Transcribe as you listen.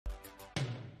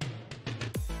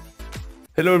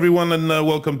Hello everyone and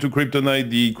welcome to Crypto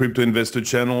Night, the crypto investor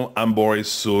channel. I'm Boris,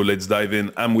 so let's dive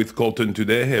in. I'm with Colton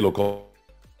today. Hello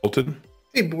Colton.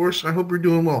 Hey Boris, I hope you're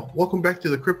doing well. Welcome back to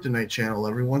the Kryptonite channel,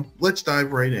 everyone. Let's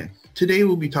dive right in. Today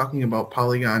we'll be talking about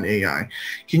Polygon AI.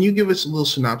 Can you give us a little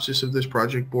synopsis of this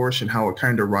project, Boris, and how it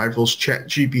kind of rivals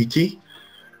ChatGPT?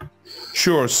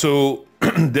 Sure. So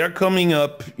they're coming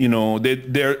up,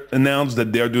 they're announced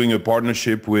that they're doing a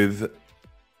partnership with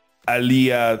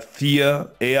Alethea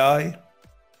AI.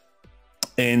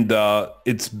 And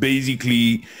it's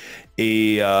basically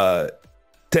a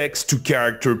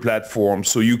text-to-character platform.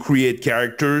 So you create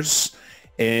characters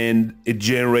and it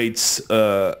generates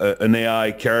an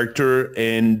AI character,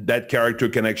 and that character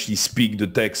can actually speak the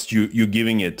text you're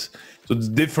giving it. So it's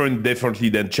different definitely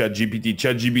than ChatGPT.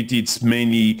 ChatGPT, it's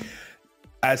mainly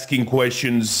asking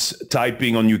questions,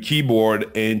 typing on your keyboard,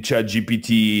 and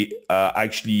ChatGPT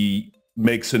actually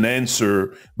makes an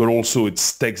answer, but also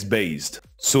it's text-based.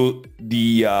 So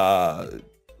the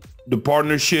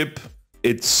partnership,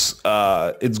 it's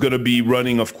going to be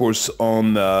running, of course,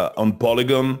 on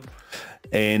Polygon,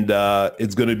 and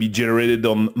it's going to be generated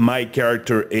on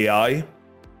MycharacterAI.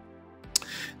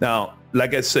 Now,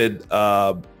 like I said,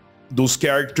 those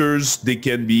characters, they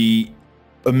can be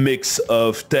a mix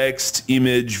of text,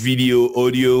 image, video,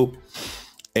 audio,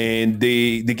 and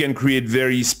they can create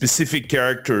very specific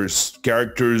characters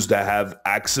that have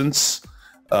accents,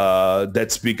 that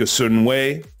speak a certain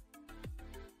way.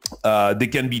 They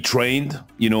can be trained,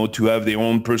 to have their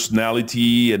own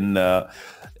personality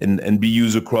and be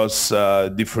used across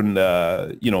different,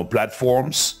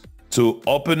 platforms. So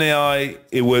OpenAI,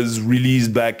 it was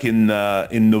released back in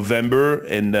November,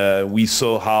 and we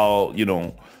saw how,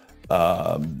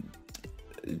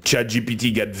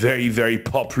 ChatGPT got very, very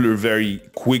popular very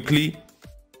quickly.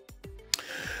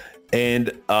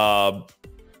 And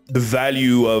the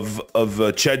value of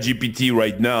ChatGPT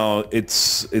right now,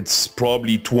 it's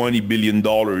probably $20 billion,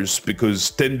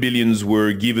 because 10 billions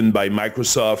were given by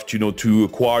Microsoft, to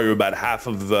acquire about half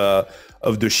of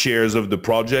the shares of the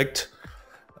project.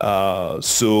 And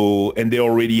they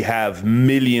already have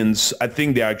millions. I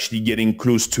think they're actually getting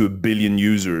close to 1 billion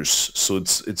users. So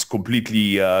it's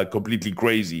completely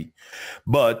crazy.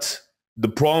 But the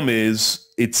problem is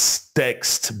it's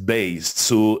text-based,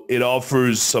 so it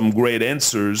offers some great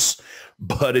answers,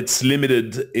 but it's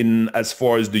limited in as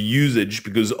far as the usage,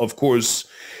 because of course,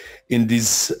 in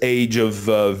this age of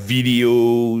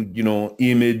video,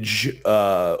 image,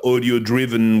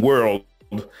 audio-driven world,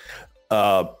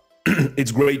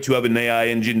 it's great to have an AI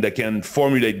engine that can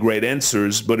formulate great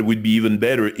answers, but it would be even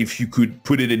better if you could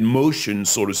put it in motion,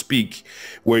 so to speak,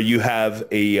 where you have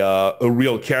a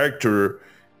real character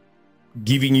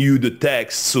giving you the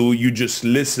text, so you just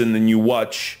listen and you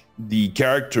watch the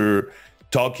character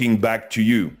talking back to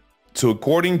you. So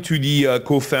according to the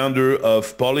co-founder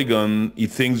of Polygon, he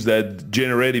thinks that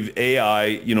generative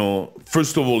AI,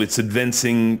 first of all, it's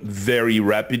advancing very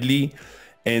rapidly,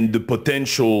 and the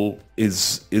potential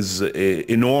is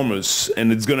enormous,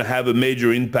 and it's going to have a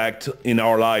major impact in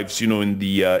our lives, in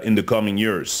the coming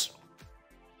years.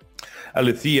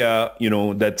 Alethea,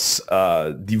 that's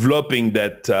developing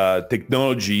that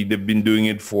technology. They've been doing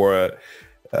it for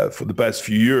the past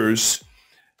few years.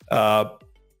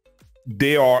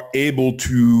 They are able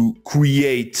to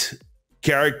create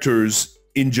characters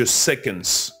in just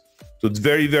seconds. So it's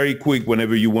very, very quick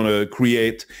whenever you want to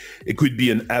create. It could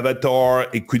be an avatar.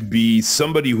 It could be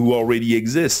somebody who already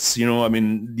exists.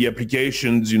 The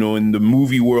applications, in the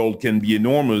movie world can be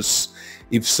enormous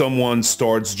if someone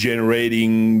starts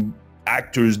generating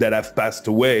actors that have passed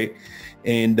away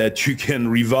and that you can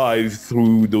revive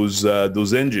through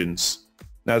those engines.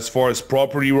 Now, as far as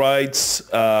property rights,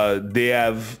 they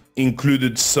have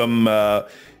included some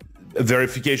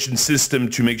verification system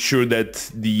to make sure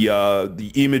that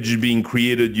the image being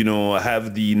created,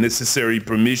 have the necessary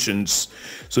permissions,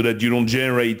 so that you don't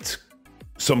generate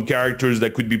some characters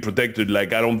that could be protected.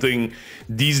 Like, I don't think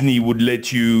Disney would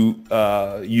let you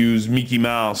use Mickey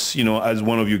Mouse, as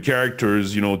one of your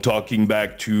characters, talking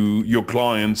back to your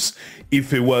clients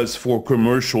if it was for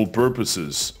commercial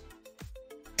purposes.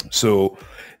 So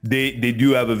they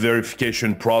do have a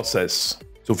verification process.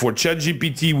 So for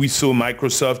ChatGPT, we saw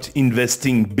Microsoft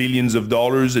investing billions of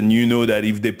dollars, and that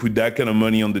if they put that kind of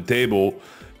money on the table,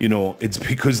 it's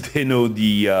because they know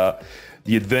the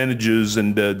advantages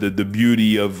and the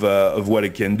beauty of what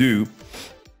it can do.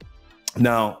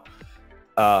 Now,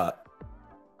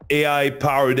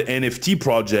 AI-powered NFT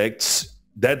projects,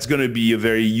 that's going to be a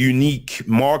very unique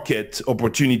market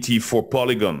opportunity for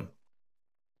Polygon.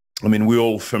 We're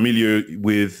all familiar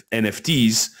with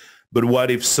NFTs, but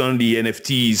what if suddenly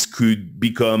NFTs could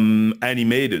become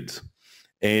animated?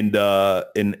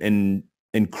 and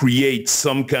create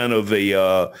some kind of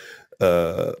a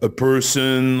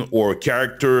person or a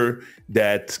character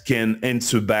that can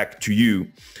answer back to you.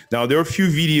 Now, there are a few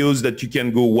videos that you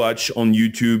can go watch on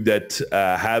YouTube that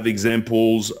have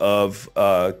examples of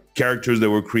characters that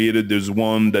were created. There's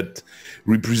one that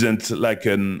represents like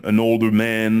an older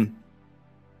man,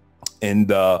 and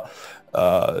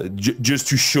just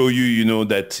to show you, you know,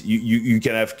 that you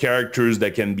can have characters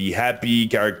that can be happy,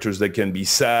 characters that can be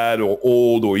sad or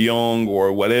old or young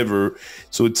or whatever.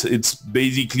 So it's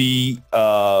basically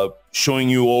showing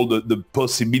you all the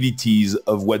possibilities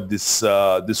of what this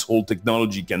whole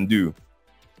technology can do.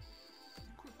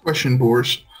 Question,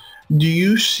 Boris. Do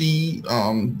you see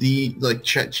the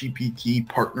ChatGPT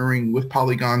partnering with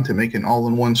Polygon to make an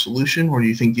all-in-one solution, or do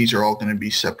you think these are all going to be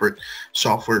separate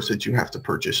softwares that you have to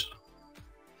purchase?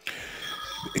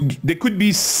 There could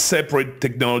be separate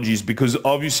technologies because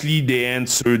obviously they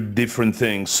answer different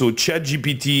things. So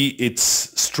ChatGPT, its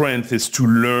strength is to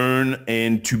learn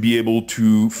and to be able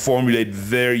to formulate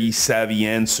very savvy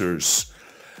answers.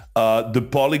 The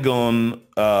Polygon,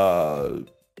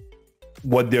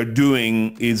 what they're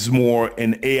doing is more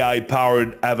an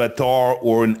AI-powered avatar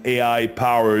or an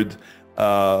AI-powered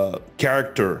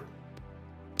character.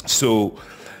 So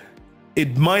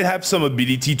it might have some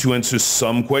ability to answer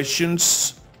some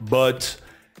questions, but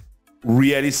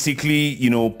realistically, you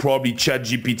know, probably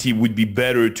ChatGPT would be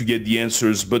better to get the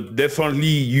answers, but definitely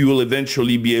you will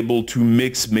eventually be able to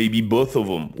mix maybe both of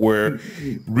them, where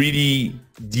really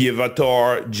the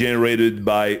avatar generated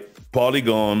by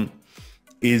Polygon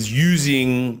is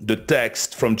using the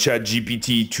text from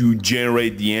ChatGPT to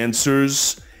generate the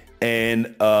answers, and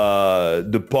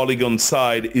the Polygon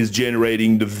side is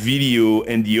generating the video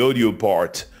and the audio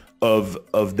part of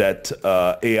that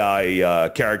AI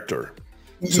character.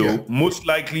 So most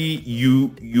likely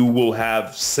you will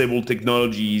have several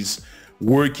technologies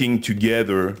working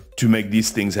together to make these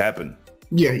things happen.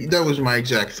 Yeah, that was my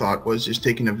exact thought, was just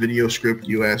taking a video script.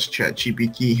 You ask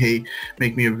ChatGPT, hey,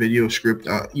 make me a video script,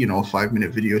 you know, a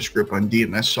 5-minute video script on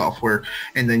DMS software.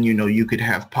 And then, you know, you could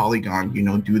have Polygon, you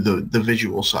know, do the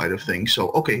visual side of things.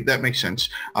 So, okay, that makes sense.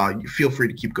 You feel free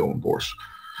to keep going, Boris.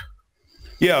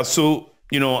 Yeah, so,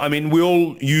 you know, I mean, we're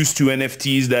all used to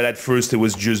NFTs that at first it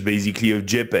was just basically a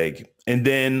JPEG. And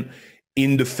then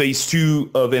in the phase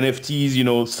 2 of NFTs, you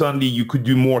know, suddenly you could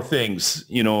do more things.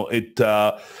 You know, it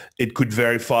could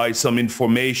verify some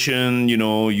information. You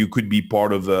know, you could be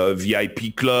part of a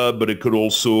VIP club, but it could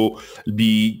also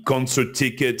be concert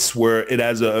tickets where it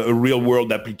has a real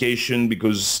world application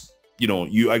because, you know,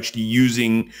 you're actually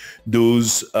using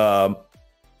those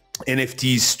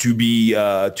NFTs to be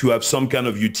to have some kind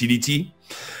of utility.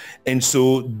 And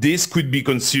so this could be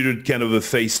considered kind of a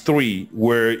phase 3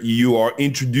 where you are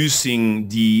introducing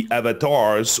the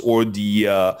avatars or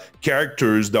the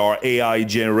characters that are AI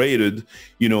generated,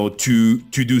 you know, to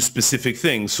do specific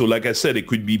things. So like I said, it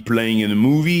could be playing in a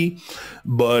movie,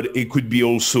 but it could be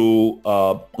also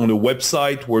on a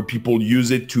website where people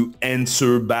use it to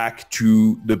answer back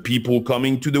to the people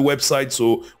coming to the website.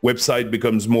 So website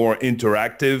becomes more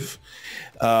interactive.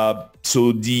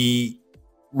 So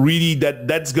really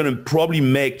that's going to probably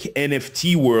make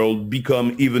NFT world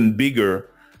become even bigger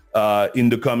in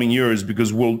the coming years,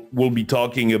 because we'll be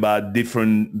talking about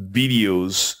different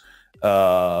videos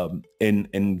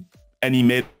and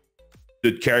animated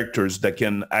characters that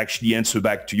can actually answer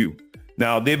back to you.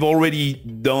 Now, they've already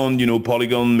done, you know,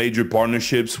 Polygon major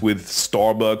partnerships with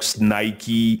Starbucks,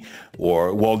 Nike,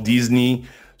 or Walt Disney.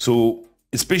 So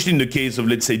especially in the case of,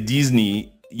 let's say, Disney,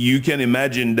 you can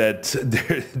imagine that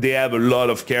they have a lot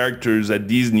of characters at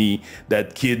Disney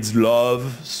that kids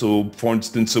love. So, for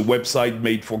instance, a website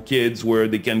made for kids where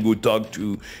they can go talk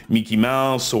to Mickey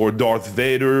Mouse or Darth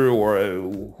Vader or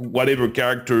whatever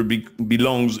character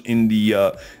belongs in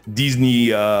the Disney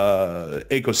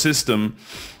ecosystem.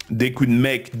 They could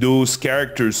make those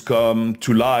characters come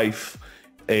to life.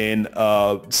 And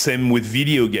same with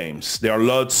video games. There are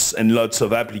lots and lots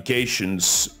of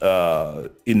applications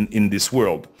in this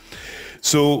world.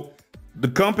 So the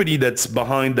company that's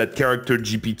behind that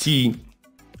CharacterGPT,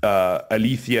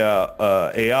 Alethea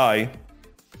AI,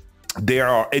 they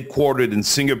are headquartered in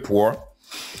Singapore,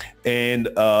 and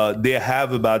they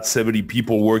have about 70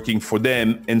 people working for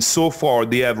them. And so far,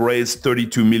 they have raised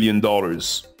 $32 million.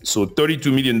 So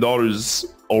 $32 million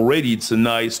already, it's a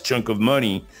nice chunk of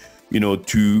money, you know,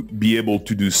 to be able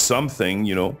to do something,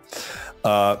 you know.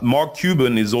 Mark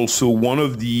Cuban is also one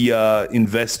of the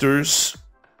investors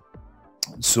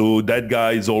So that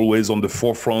guy is always on the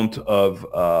forefront of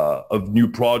new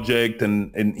project,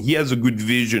 and he has a good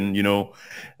vision.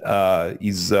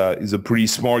 He's a pretty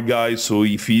smart guy. So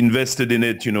if he invested in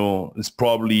it, it's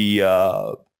probably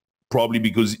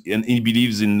because and he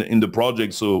believes in the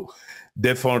project. So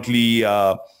definitely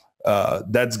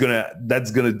that's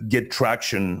gonna get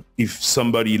traction if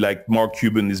somebody like Mark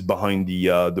Cuban is behind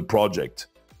the project.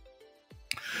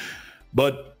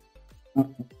 But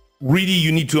really,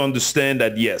 you need to understand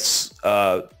that yes,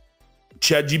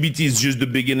 ChatGPT is just the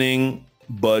beginning,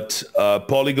 but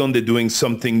Polygon, they're doing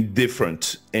something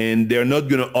different, and they're not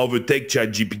going to overtake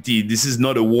ChatGPT. This is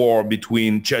not a war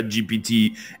between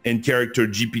ChatGPT and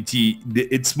CharacterGPT.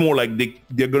 It's more like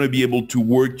they're going to be able to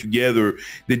work together.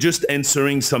 They're just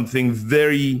answering something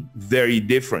very, very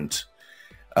different.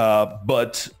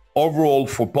 But overall,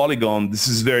 for Polygon, this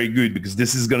is very good because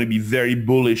this is going to be very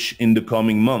bullish in the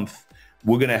coming month.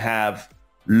 We're going to have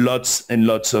lots and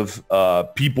lots of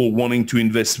people wanting to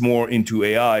invest more into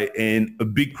AI, and a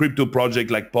big crypto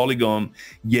project like Polygon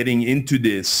getting into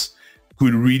this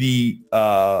could really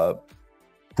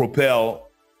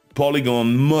propel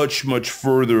Polygon much, much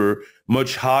further,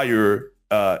 much higher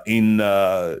in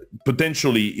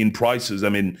potentially in prices. I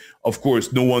mean, of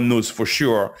course, no one knows for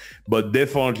sure, but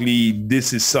definitely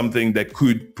this is something that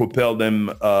could propel them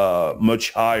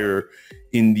much higher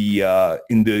in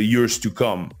the years to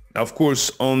come. Of course,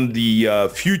 on the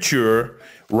future,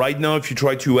 right now, if you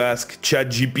try to ask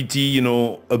ChatGPT,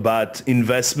 about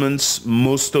investments,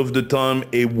 most of the time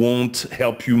it won't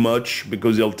help you much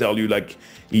because he'll tell you like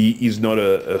he's not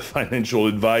a financial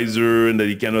advisor and that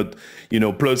he cannot,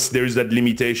 plus there's that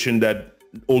limitation that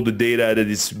all the data that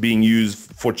is being used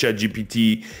for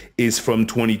ChatGPT is from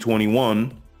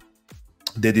 2021.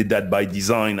 They did that by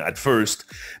design at first,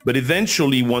 but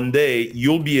eventually one day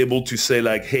you'll be able to say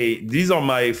like, hey, these are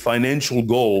my financial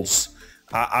goals.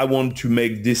 I want to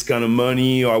make this kind of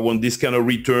money, or I want this kind of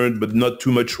return, but not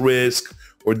too much risk,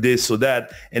 or this or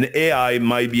that. And AI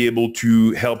might be able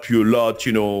to help you a lot,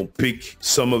 pick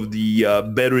some of the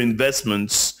better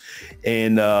investments,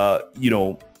 and,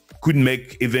 could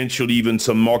make eventually even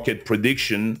some market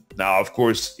prediction. Now, of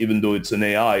course, even though it's an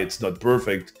AI, it's not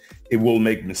perfect. It will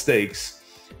make mistakes.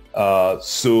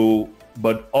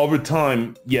 But over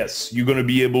time, yes, you're going to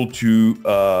be able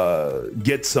to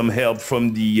get some help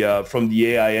from the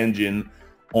AI engine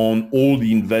on all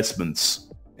the investments.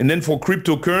 And then for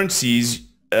cryptocurrencies,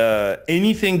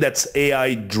 anything that's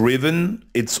AI driven,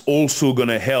 it's also going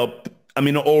to help. I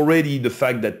mean, already the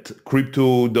fact that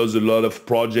crypto does a lot of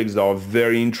projects that are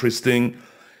very interesting,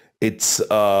 it's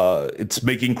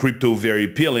making crypto very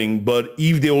appealing. But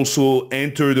if they also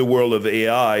enter the world of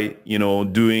AI,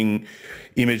 doing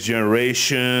image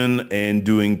generation and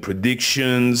doing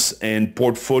predictions and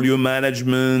portfolio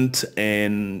management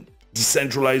and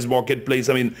decentralized marketplace,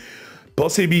 I mean,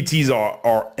 possibilities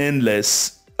are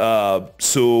endless.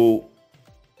 So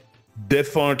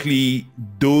definitely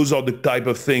those are the type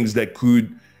of things that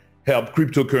could help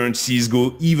cryptocurrencies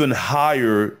go even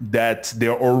higher than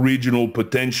their original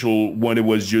potential when it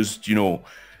was just,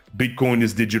 Bitcoin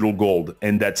is digital gold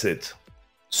and that's it.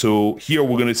 So here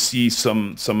we're going to see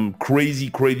some crazy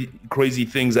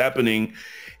things happening,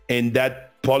 and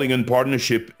that Polygon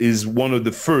partnership is one of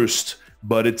the first,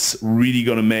 but it's really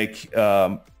going to make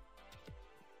the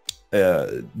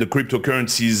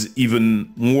cryptocurrencies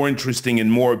even more interesting and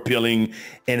more appealing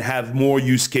and have more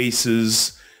use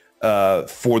cases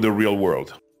for the real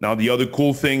world. Now, the other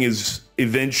cool thing is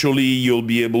eventually you'll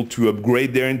be able to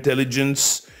upgrade their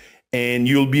intelligence and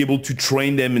you'll be able to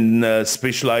train them in a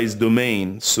specialized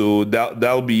domain. So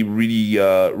that'll be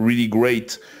really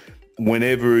great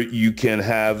whenever you can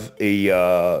have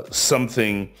a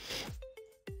something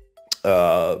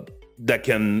that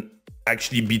can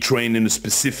actually be trained in a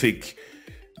specific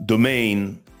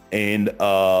domain. And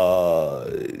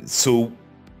so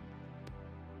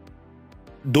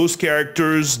those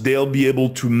characters, they'll be able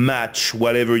to match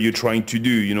whatever you're trying to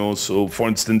do, So for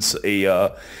instance,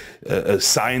 a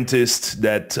scientist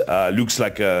that looks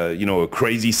like a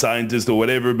crazy scientist or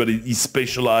whatever, but he's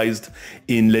specialized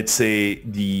in, let's say,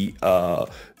 the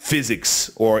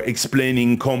physics or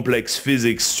explaining complex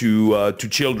physics to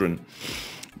children.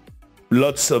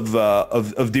 Lots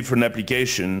of different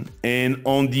application. And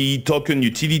on the token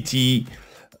utility,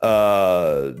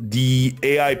 the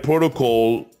AI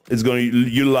protocol is going to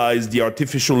utilize the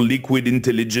artificial liquid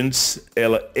intelligence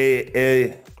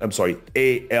ALI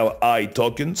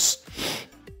tokens,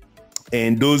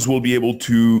 and those will be able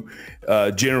to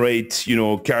generate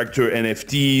character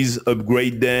NFTs,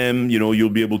 upgrade them. You'll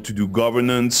be able to do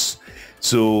governance.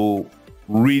 So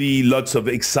really lots of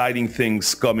exciting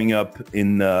things coming up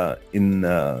in the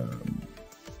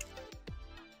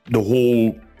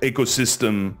whole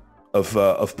ecosystem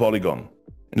of Polygon.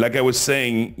 And like I was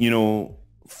saying, you know,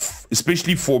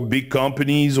 especially for big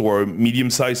companies or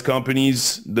medium-sized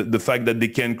companies, the fact that they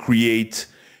can create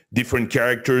different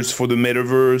characters for the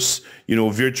metaverse, you know,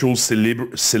 virtual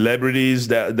celebrities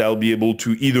that'll be able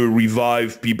to either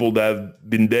revive people that have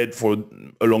been dead for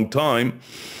a long time,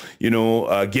 you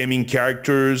know, gaming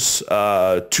characters,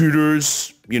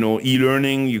 tutors, you know,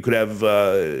 e-learning. You could have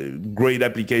great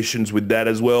applications with that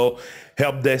as well.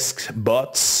 Help desk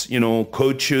bots, you know,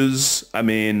 coaches. I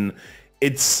mean,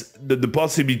 it's the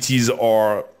possibilities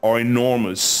are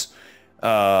enormous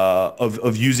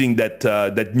of using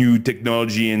that new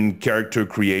technology in character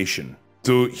creation.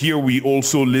 So here we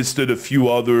also listed a few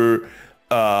other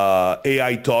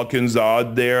AI tokens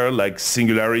out there, like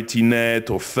SingularityNet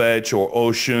or Fetch or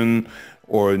Ocean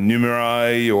or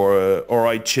Numerai or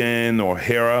ORI-Chain or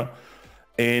Hera,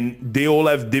 and they all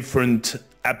have different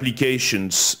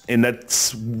applications. And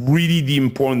that's really the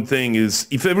important thing, is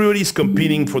if everybody's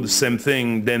competing for the same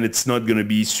thing, then it's not going to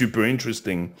be super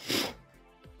interesting.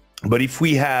 But if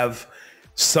we have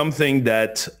something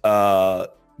that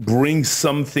brings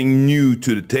something new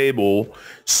to the table,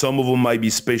 some of them might be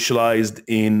specialized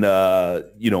in,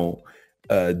 you know,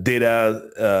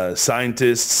 data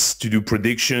scientists to do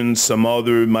predictions. Some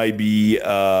other might be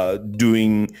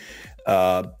doing,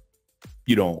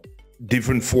 you know,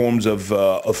 different forms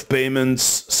of payments.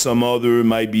 Some other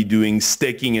might be doing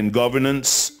staking and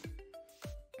governance.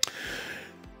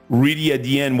 Really, at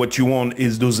the end, what you want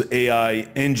is those AI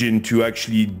engine to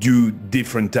actually do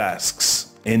different tasks.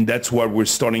 And that's what we're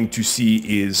starting to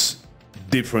see is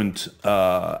different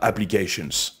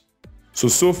applications.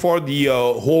 So far, the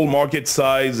whole market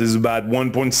size is about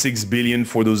 1.6 billion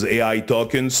for those AI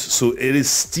tokens. So it is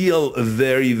still a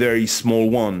very, very small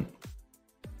one.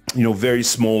 You know, very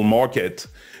small market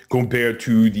compared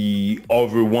to the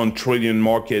over 1 trillion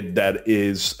market that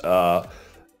is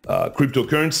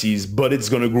cryptocurrencies, but it's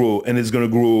going to grow, and it's going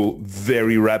to grow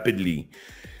very rapidly.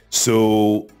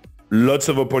 So lots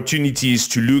of opportunities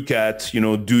to look at, you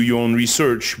know, do your own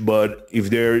research. But if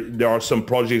there are some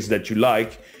projects that you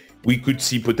like, we could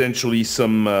see potentially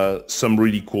some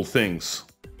really cool things.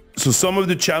 So some of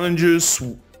the challenges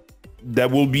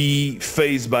that will be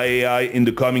faced by AI in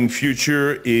the coming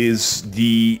future is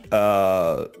the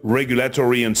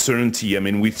regulatory uncertainty. I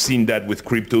mean, we've seen that with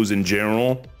cryptos in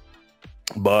general,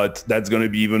 but that's going to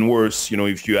be even worse, you know,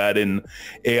 if you add in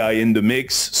AI in the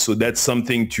mix. So that's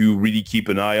something to really keep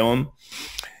an eye on.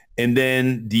 And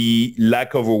then the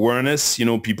lack of awareness, you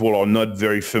know, people are not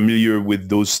very familiar with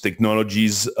those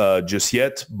technologies just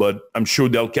yet, but I'm sure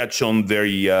they'll catch on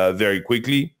very, very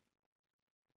quickly.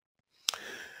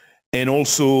 And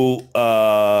also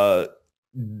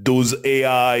those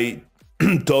AI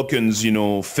tokens, you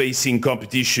know, facing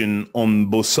competition on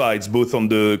both sides, both on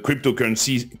the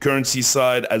cryptocurrency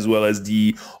side as well as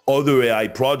the other AI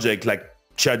project like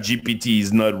ChatGPT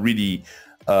is not really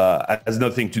has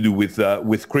nothing to do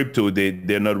with crypto.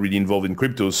 They're not really involved in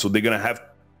crypto, so they're gonna have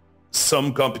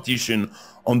some competition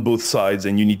on both sides,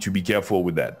 and you need to be careful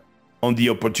with that. On the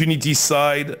opportunity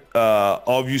side,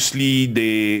 obviously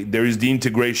there is the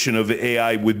integration of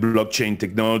AI with blockchain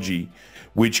technology,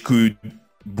 which could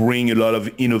bring a lot of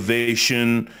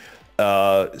innovation,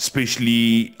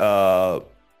 especially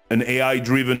an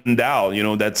AI-driven DAO. You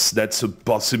know, that's a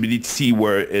possibility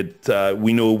where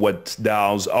we know what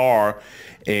DAOs are,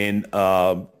 and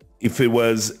if it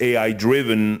was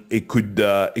AI-driven, it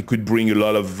could bring a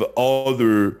lot of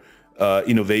other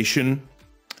innovation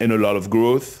and a lot of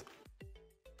growth.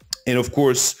 And of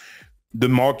course, the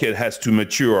market has to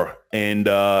mature, and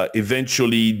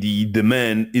eventually the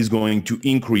demand is going to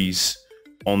increase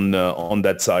on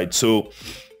that side. So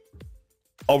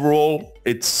overall,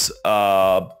 it's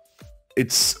a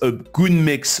good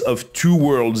mix of two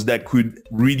worlds that could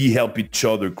really help each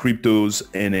other, cryptos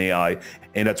and AI.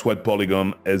 And that's what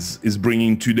Polygon is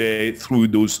bringing today through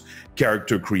those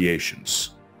character creations.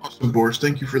 Awesome, Boris.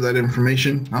 Thank you for that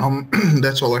information.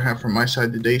 That's all I have from my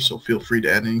side today, so feel free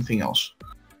to add anything else.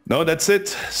 No, that's it.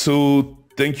 So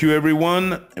thank you,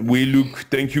 everyone.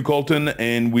 Thank you, Colton,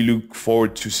 and we look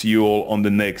forward to see you all on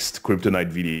the next Kryptonite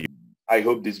video. I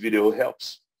hope this video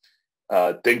helps.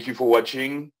 Thank you for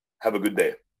watching. Have a good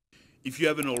day. If you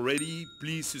haven't already,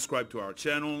 please subscribe to our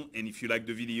channel. And if you like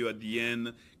the video at the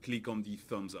end, click on the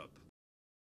thumbs up.